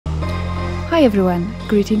Hi everyone,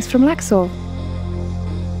 greetings from Luxor.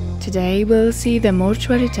 Today we'll see the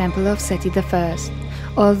mortuary temple of Seti the First.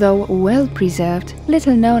 Although well preserved,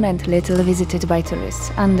 little known and little visited by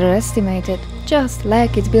tourists, underestimated, just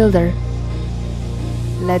like its builder.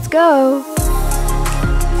 Let's go!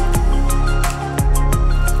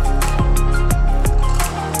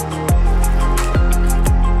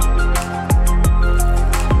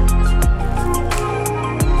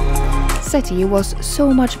 Seti was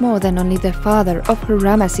so much more than only the father of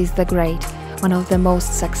Ramesses the Great, one of the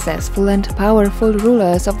most successful and powerful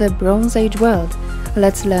rulers of the Bronze Age world.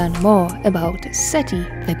 Let's learn more about Seti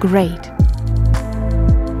the Great.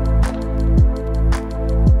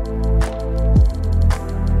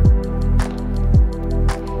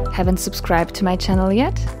 Haven't subscribed to my channel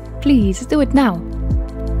yet? Please do it now!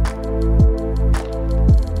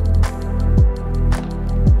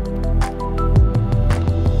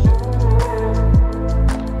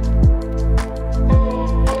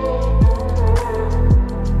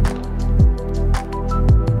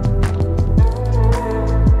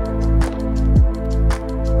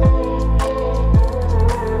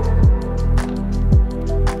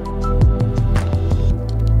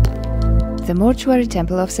 The mortuary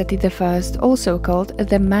temple of Seti the First, also called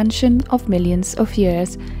the Mansion of Millions of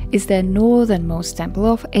Years, is the northernmost temple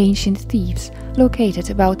of ancient Thebes, located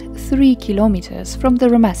about 3 kilometers from the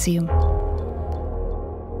Ramesseum.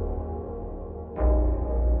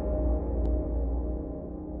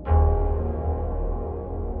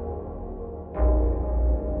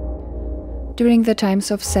 During the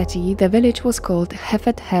times of Seti, the village was called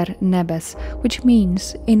Hefet Her Nebes, which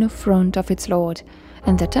means in front of its lord,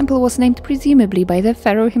 and the temple was named presumably by the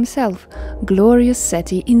pharaoh himself, Glorious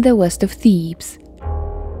Seti in the west of Thebes.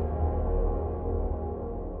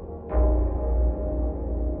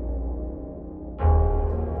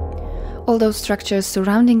 Although structures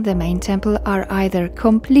surrounding the main temple are either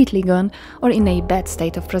completely gone or in a bad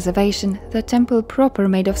state of preservation, the temple proper,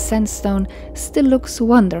 made of sandstone, still looks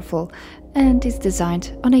wonderful and is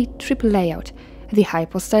designed on a triple layout. The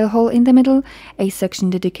hypostyle hall in the middle, a section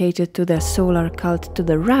dedicated to the solar cult to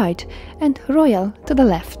the right, and royal to the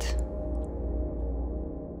left.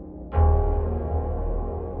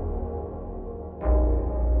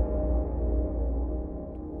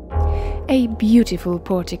 A beautiful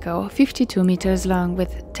portico, 52 meters long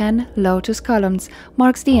with 10 lotus columns,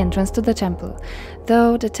 marks the entrance to the temple.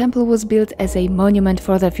 Though the temple was built as a monument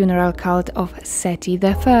for the funeral cult of Seti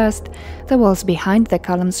the First, the walls behind the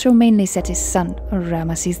columns show mainly Seti's son,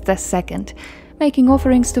 Ramesses II, making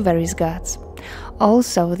offerings to various gods.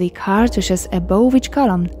 Also, the cartouches above each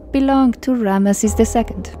column belong to Ramesses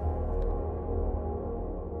II.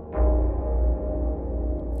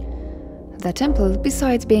 The temple,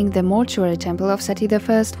 besides being the mortuary temple of Seti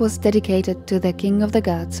I, was dedicated to the king of the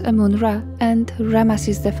gods, Amun-Ra, and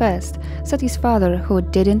Ramesses I, Seti's father, who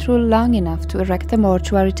didn't rule long enough to erect a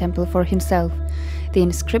mortuary temple for himself. The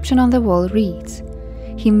inscription on the wall reads,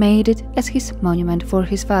 "He made it as his monument for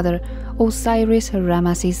his father, Osiris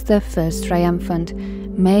Ramesses I Triumphant,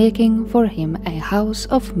 making for him a house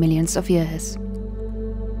of millions of years."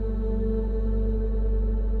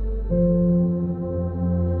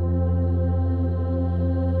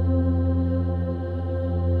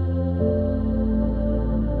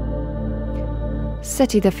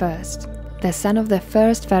 Seti I, the son of the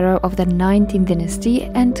first pharaoh of the 19th dynasty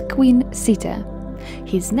and Queen Sita.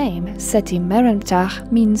 His name, Seti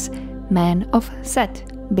Merenptah, means man of Set,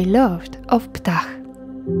 beloved of Ptah.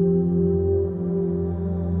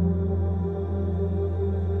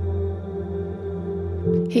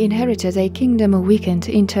 He inherited a kingdom weakened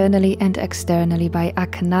internally and externally by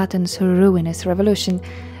Akhenaten's ruinous revolution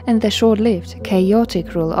and the short-lived,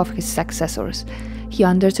 chaotic rule of his successors. He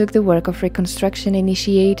undertook the work of reconstruction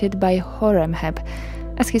initiated by Horemheb,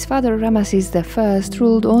 as his father Ramesses I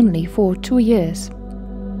ruled only for 2 years.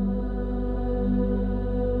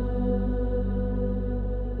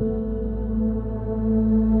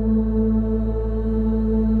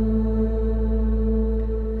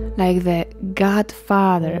 Like the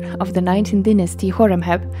godfather of the 19th dynasty,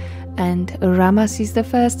 Horemheb, and Ramesses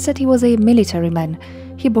I, Seti was a military man.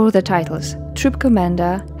 He bore the titles troop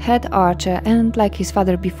commander, head archer, and, like his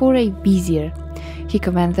father before, a vizier. He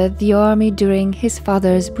commanded the army during his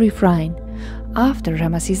father's brief reign. After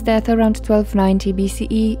Ramesses' death around 1290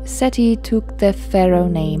 BCE, Seti took the pharaoh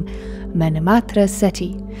name Amenhotep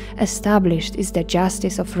Seti, established as the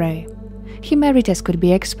justice of Re. He married, as could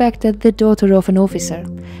be expected, the daughter of an officer.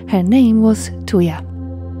 Her name was Tuya.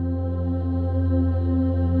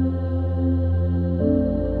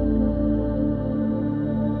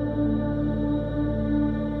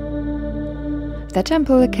 The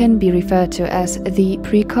temple can be referred to as the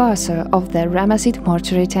precursor of the Ramesside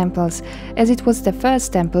mortuary temples, as it was the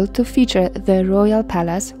first temple to feature the royal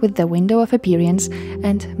palace with the window of appearance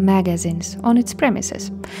and magazines on its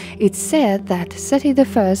premises. It's said that Seti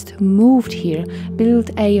I moved here,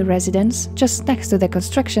 built a residence just next to the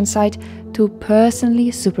construction site to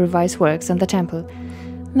personally supervise works on the temple.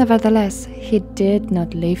 Nevertheless, he did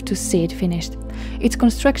not live to see it finished. Its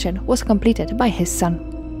construction was completed by his son.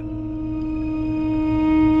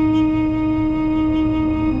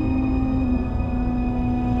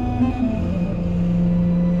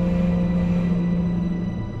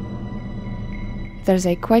 There's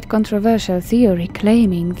a quite controversial theory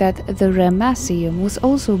claiming that the Ramesseum was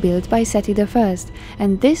also built by Seti I,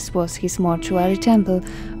 and this was his mortuary temple,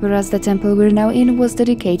 whereas the temple we're now in was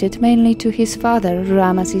dedicated mainly to his father,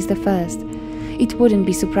 Ramesses I. It wouldn't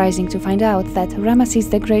be surprising to find out that Ramesses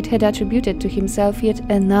the Great had attributed to himself yet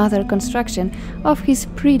another construction of his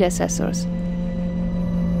predecessors.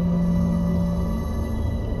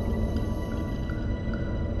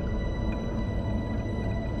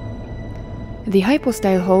 The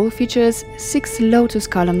hypostyle hall features 6 lotus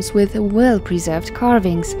columns with well-preserved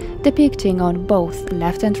carvings, depicting on both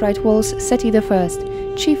left and right walls Seti I,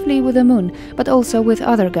 chiefly with the moon, but also with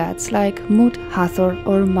other gods like Mut, Hathor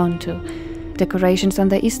or Montu. Decorations on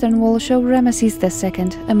the eastern wall show Ramesses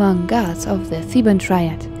II among gods of the Theban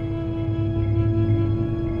triad.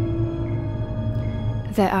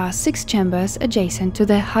 There are 6 chambers adjacent to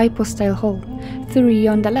the hypostyle hall. 3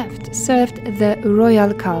 on the left served the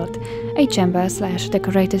royal cult, a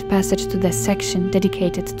chamber/decorated passage to the section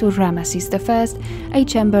dedicated to Ramesses I, a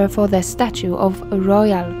chamber for the statue of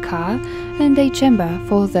Royal Ka, and a chamber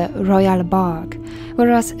for the royal bark,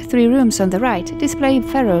 whereas 3 rooms on the right display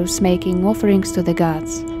pharaohs making offerings to the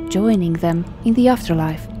gods, joining them in the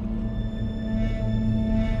afterlife.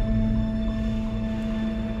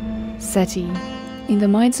 Seti. In the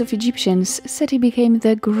minds of Egyptians, Seti became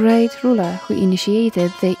the great ruler who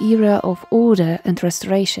initiated the era of order and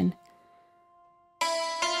restoration.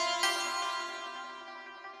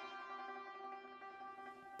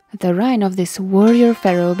 The reign of this warrior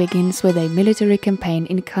pharaoh begins with a military campaign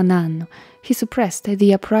in Canaan. He suppressed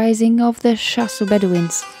the uprising of the Shasu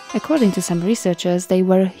Bedouins. According to some researchers, they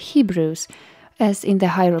were Hebrews, as in the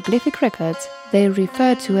hieroglyphic records they are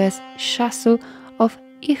referred to as Shasu of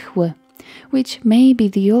Ihwe, which may be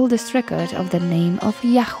the oldest record of the name of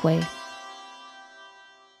Yahweh.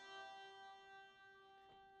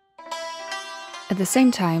 At the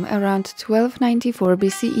same time, around 1294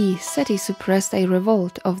 BCE, Seti suppressed a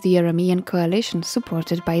revolt of the Aramean coalition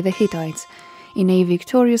supported by the Hittites. In a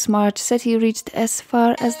victorious march, Seti reached as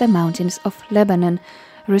far as the mountains of Lebanon,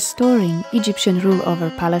 restoring Egyptian rule over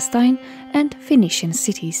Palestine and Phoenician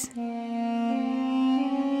cities.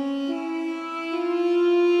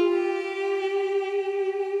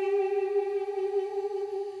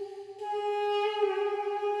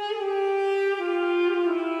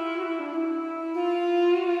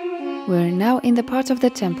 We're now in the part of the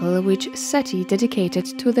temple which Seti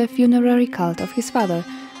dedicated to the funerary cult of his father.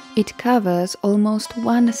 It covers almost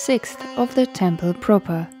 1/6 of the temple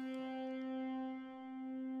proper.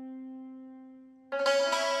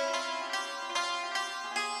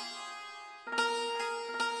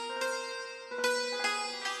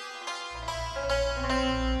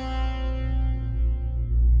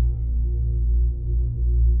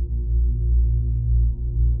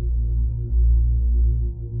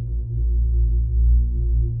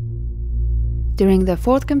 During the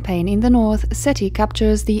 4th campaign in the north, Seti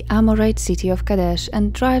captures the Amorite city of Kadesh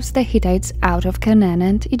and drives the Hittites out of Canaan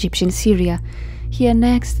and Egyptian Syria. He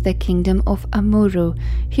annexed the kingdom of Amurru,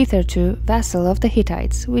 hitherto vassal of the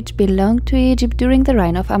Hittites, which belonged to Egypt during the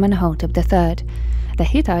reign of Amenhotep III. The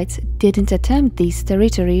Hittites didn't attempt these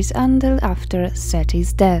territories until after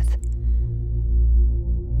Seti's death.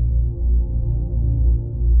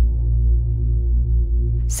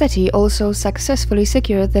 Seti also successfully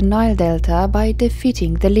secured the Nile Delta by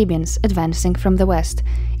defeating the Libyans advancing from the west.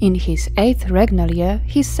 In his 8th regnal year,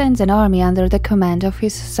 he sends an army under the command of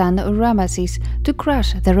his son Ramesses to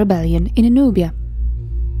crush the rebellion in Nubia.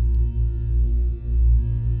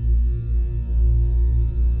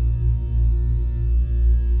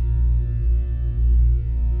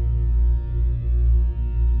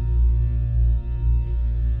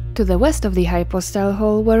 To the west of the hypostyle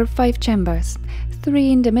hall were 5 chambers.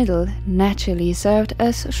 3 in the middle naturally served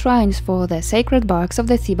as shrines for the sacred barks of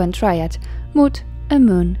the Theban triad, Mut,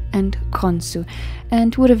 Amun and Khonsu,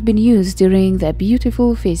 and would have been used during the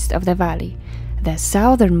beautiful Feast of the Valley. The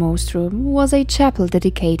southernmost room was a chapel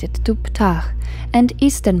dedicated to Ptah, and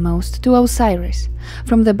easternmost to Osiris.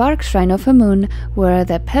 From the bark shrine of Amun, where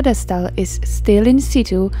the pedestal is still in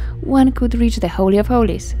situ, one could reach the Holy of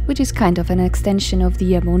Holies, which is kind of an extension of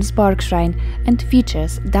the Amun's bark shrine and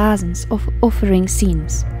features dozens of offering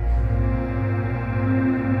scenes.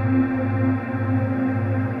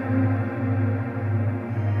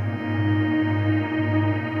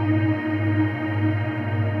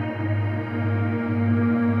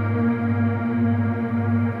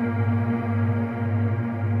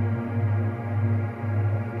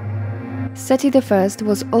 Seti I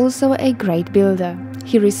was also a great builder.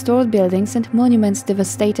 He restored buildings and monuments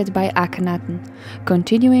devastated by Akhenaten.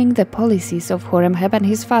 Continuing the policies of Horemheb and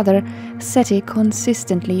his father, Seti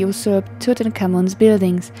consistently usurped Tutankhamun's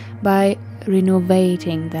buildings by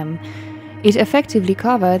renovating them. It effectively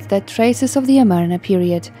covered the traces of the Amarna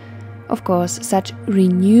period. Of course, such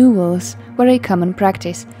renewals were a common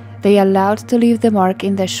practice. They allowed to leave the mark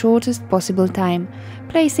in the shortest possible time,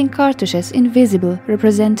 placing cartouches in visible,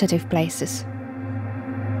 representative places.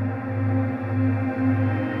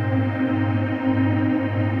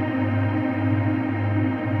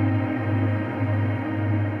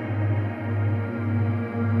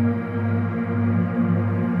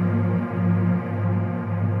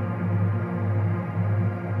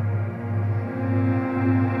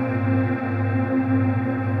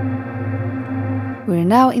 We're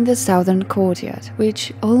now in the southern courtyard,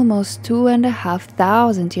 which almost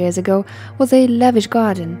 2,500 years ago was a lavish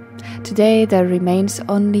garden. Today there remains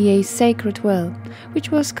only a sacred well, which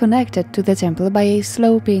was connected to the temple by a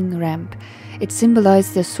sloping ramp. It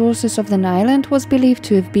symbolized the sources of the Nile and was believed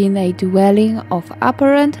to have been a dwelling of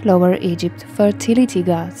Upper and Lower Egypt fertility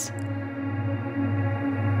gods.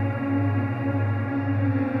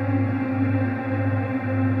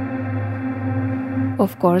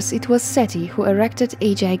 Of course, it was Seti who erected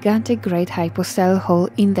a gigantic great hypostyle hall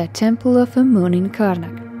in the Temple of Amun in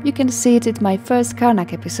Karnak. You can see it in my first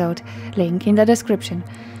Karnak episode, link in the description.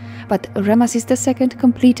 But Ramesses II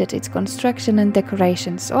completed its construction and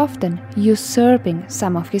decorations, often usurping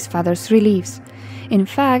some of his father's reliefs. In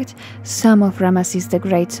fact, some of Ramesses the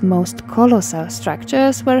Great's most colossal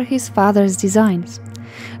structures were his father's designs.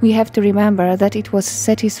 We have to remember that it was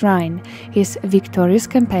Seti's reign, his victorious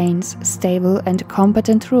campaigns, stable and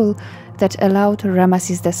competent rule that allowed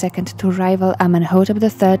Ramesses II to rival Amenhotep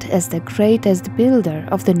III as the greatest builder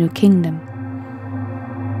of the new kingdom.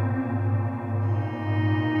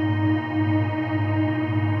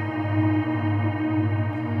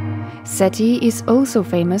 Seti is also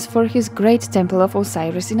famous for his great temple of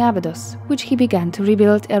Osiris in Abydos, which he began to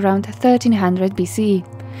rebuild around 1300 BCE.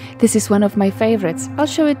 This is one of my favorites. I'll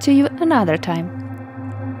show it to you another time.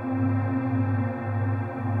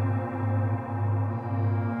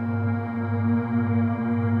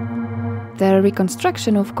 The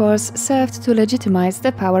reconstruction, of course, served to legitimize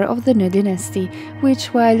the power of the new dynasty, which,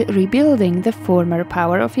 while rebuilding the former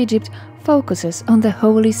power of Egypt, focuses on the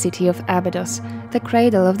holy city of Abydos, the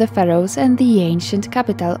cradle of the pharaohs and the ancient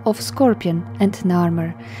capital of Scorpion and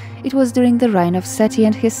Narmer. It was during the reign of Seti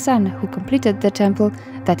and his son, who completed the temple,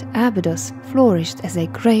 that Abydos flourished as a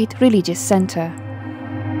great religious center.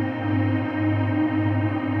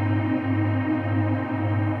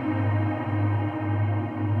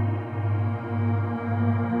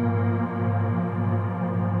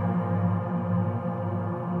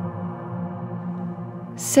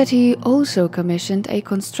 Seti also commissioned a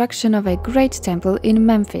construction of a great temple in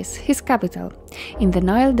Memphis, his capital. In the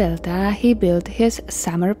Nile Delta, he built his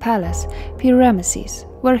summer palace, Ramesses,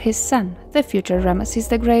 where his son, the future Ramesses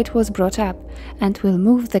the Great, was brought up, and will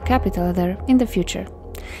move the capital there in the future.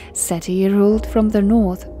 Seti ruled from the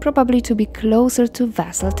north, probably to be closer to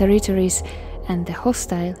vassal territories and the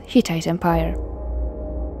hostile Hittite Empire.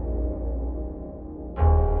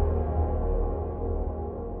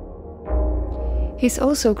 He's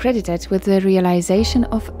also credited with the realization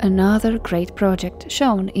of another great project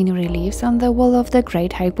shown in reliefs on the wall of the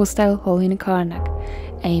Great Hypostyle Hall in Karnak,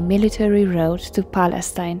 a military road to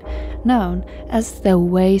Palestine, known as the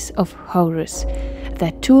Ways of Horus.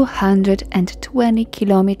 The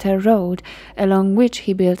 220-kilometer road, along which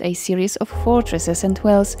he built a series of fortresses and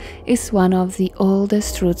wells, is one of the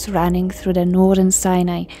oldest routes running through the northern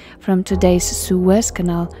Sinai, from today's Suez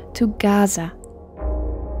Canal to Gaza.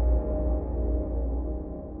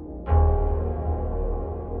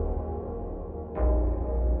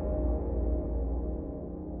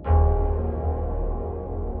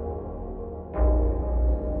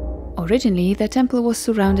 Originally, the temple was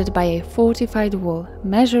surrounded by a fortified wall,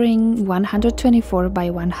 measuring 124 by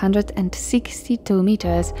 162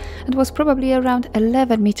 meters, and was probably around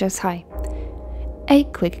 11 meters high. a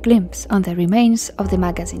quick glimpse on the remains of the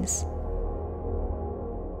magazines.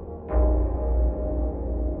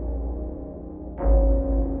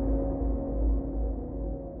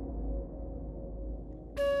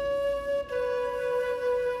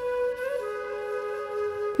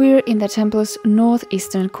 We're in the temple's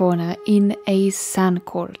northeastern corner in a sun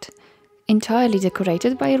court, entirely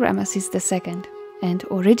decorated by Ramesses II, and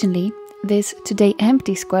originally this today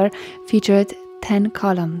empty square featured 10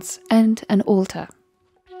 columns and an altar.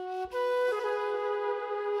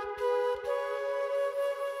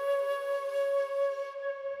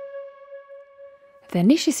 The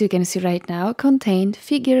niches you can see right now contained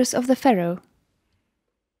figures of the pharaoh.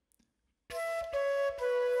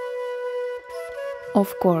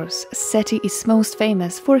 Of course, Seti is most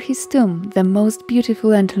famous for his tomb, the most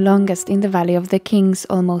beautiful and longest in the Valley of the Kings,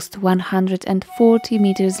 almost 140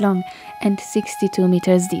 meters long and 62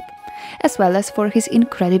 meters deep, as well as for his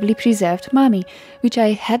incredibly preserved mummy, which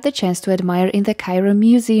I had the chance to admire in the Cairo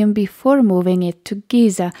Museum before moving it to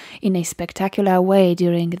Giza in a spectacular way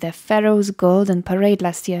during the Pharaoh's Golden Parade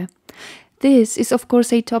last year. This is of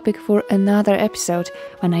course a topic for another episode,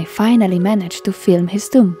 when I finally managed to film his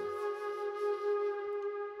tomb.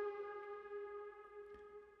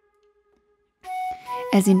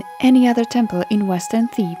 As in any other temple in Western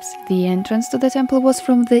Thebes, the entrance to the temple was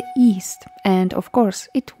from the east, and of course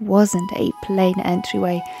it wasn't a plain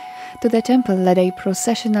entryway. To the temple led a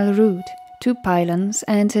processional route, 2 pylons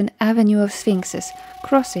and an avenue of sphinxes,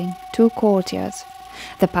 crossing 2 courtyards.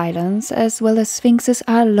 The pylons as well as sphinxes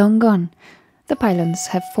are long gone. The pylons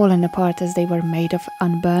have fallen apart as they were made of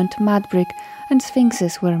unburnt mud brick, and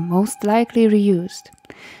sphinxes were most likely reused.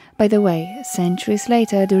 By the way, centuries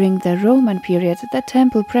later, during the Roman period, the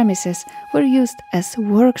temple premises were used as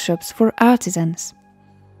workshops for artisans.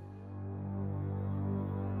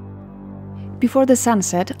 Before the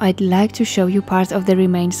sunset, I'd like to show you part of the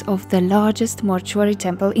remains of the largest mortuary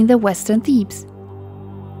temple in the Western Thebes.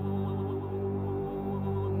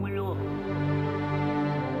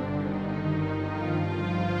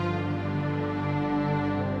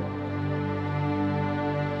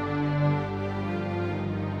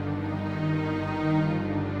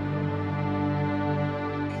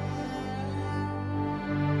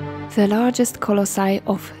 The largest colossi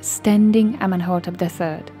of standing Amenhotep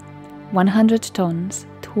III, 100 tons,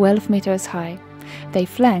 12 meters high. They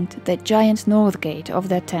flanked the giant north gate of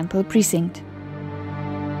the temple precinct.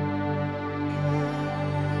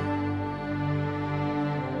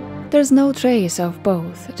 There's no trace of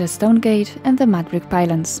both the stone gate and the mud brick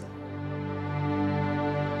pylons.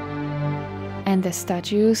 And the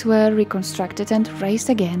statues were reconstructed and raised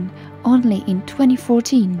again only in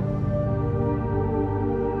 2014.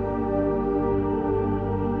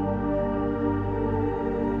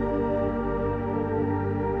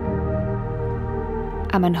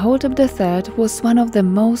 Amenhotep III was one of the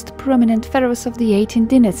most prominent pharaohs of the 18th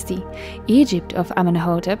dynasty. Egypt of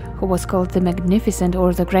Amenhotep, who was called the Magnificent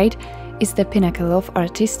or the Great, is the pinnacle of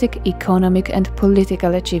artistic, economic and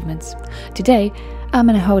political achievements. Today,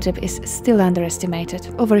 Amenhotep is still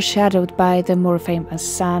underestimated, overshadowed by the more famous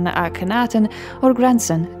son Akhenaten or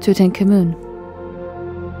grandson Tutankhamun.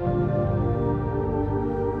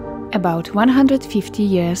 About 150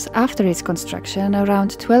 years after its construction,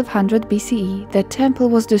 around 1200 BCE, the temple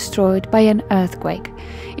was destroyed by an earthquake.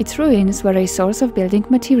 Its ruins were a source of building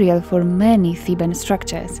material for many Theban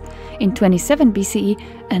structures. In 27 BCE,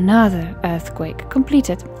 another earthquake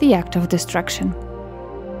completed the act of destruction.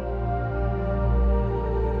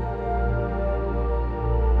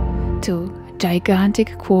 Two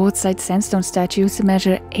gigantic quartzite sandstone statues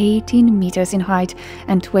measure 18 meters in height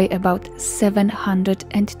and weigh about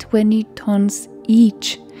 720 tons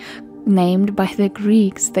each. Named by the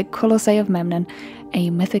Greeks the Colossi of Memnon,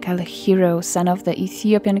 a mythical hero, son of the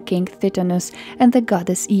Ethiopian king Titanus and the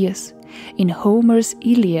goddess Eos. In Homer's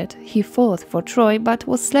Iliad, he fought for Troy but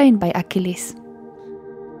was slain by Achilles.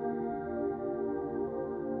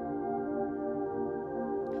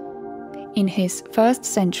 In his 1st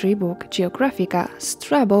century book Geographica,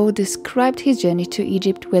 Strabo described his journey to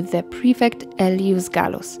Egypt with the prefect Elius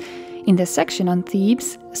Gallus. In the section on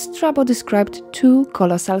Thebes, Strabo described 2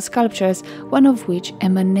 colossal sculptures, one of which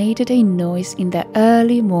emanated a noise in the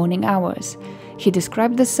early morning hours. He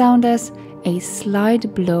described the sound as a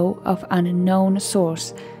slight blow of unknown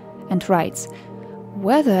source, and writes,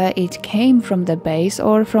 "Whether it came from the base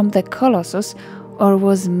or from the colossus, or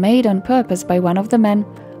was made on purpose by one of the men,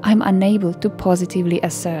 I'm unable to positively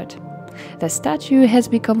assert." The statue has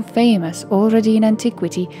become famous already in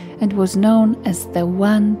antiquity and was known as the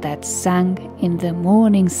one that sang in the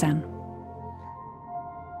morning sun.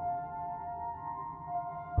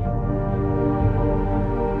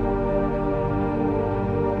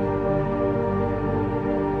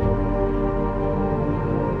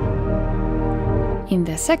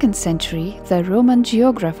 2nd century, the Roman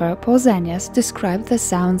geographer Pausanias described the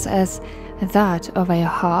sounds as that of a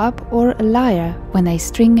harp or lyre when a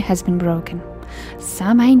string has been broken.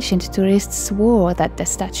 Some ancient tourists swore that the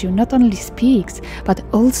statue not only speaks, but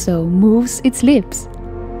also moves its lips.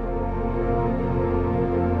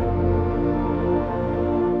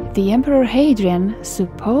 The Emperor Hadrian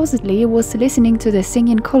supposedly was listening to the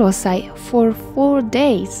singing Colossi for 4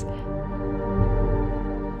 days.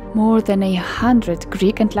 More than 100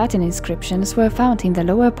 Greek and Latin inscriptions were found in the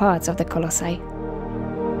lower parts of the Colossi.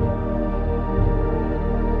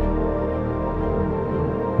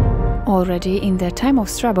 Already in the time of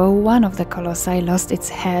Strabo, one of the Colossi lost its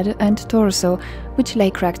head and torso, which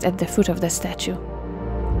lay cracked at the foot of the statue.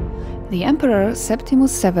 The Emperor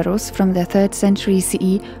Septimus Severus from the 3rd century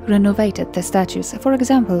CE renovated the statues, for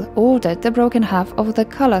example, ordered the broken half of the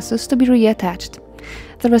Colossus to be reattached.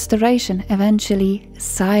 The restoration eventually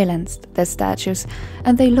silenced the statues,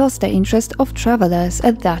 and they lost the interest of travelers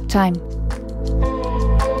at that time.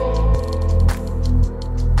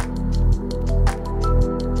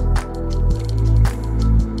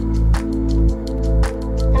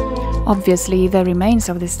 Obviously, the remains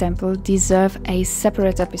of this temple deserve a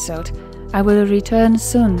separate episode. I will return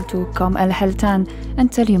soon to Qom el-Heltan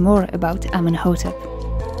and tell you more about Amenhotep.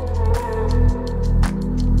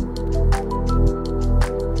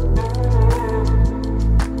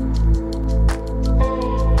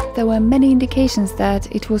 There were many indications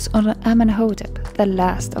that it was on Amenhotep, the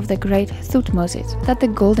last of the great Thutmosis, that the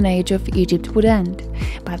golden age of Egypt would end.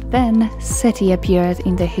 But then Seti appeared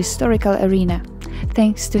in the historical arena.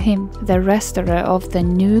 Thanks to him, the restorer of the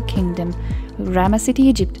new kingdom, Ramesside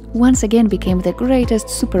Egypt once again became the greatest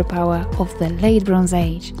superpower of the Late Bronze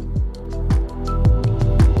Age.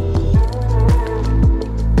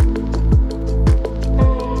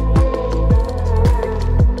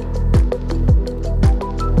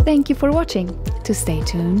 Thank you for watching. To stay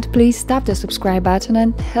tuned, please tap the subscribe button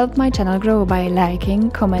and help my channel grow by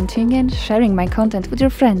liking, commenting and sharing my content with your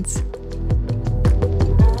friends.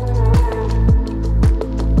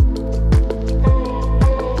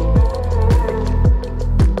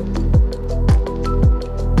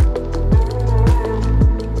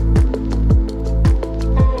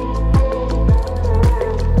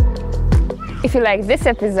 If you like this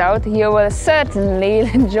episode, you will certainly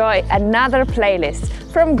enjoy another playlist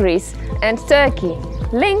from Greece and Turkey.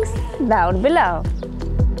 Links down below.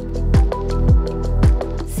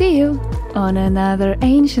 See you on another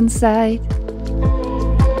ancient site.